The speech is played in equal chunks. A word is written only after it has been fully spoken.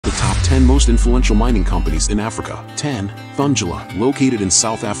10 most influential mining companies in Africa. 10. Thungela, located in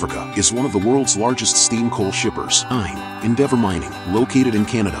South Africa, is one of the world's largest steam coal shippers. 9. Endeavour Mining, located in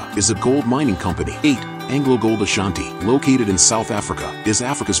Canada, is a gold mining company. 8. AngloGold Ashanti, located in South Africa, is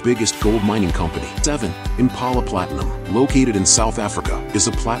Africa's biggest gold mining company. 7. Impala Platinum, located in South Africa, is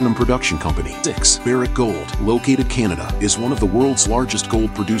a platinum production company. 6. Barrick Gold, located Canada, is one of the world's largest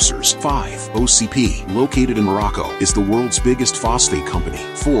gold producers. 5. OCP, located in Morocco, is the world's biggest phosphate company.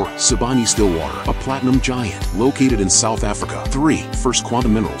 4. Sibanye-Stillwater, a platinum giant, located in South Africa. 3. First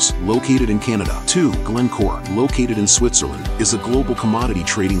Quantum Minerals, located in Canada. 2. Glencore, located in Switzerland, is a global commodity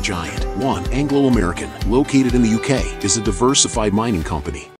trading giant. 1. Anglo American, located in the UK, is a diversified mining company.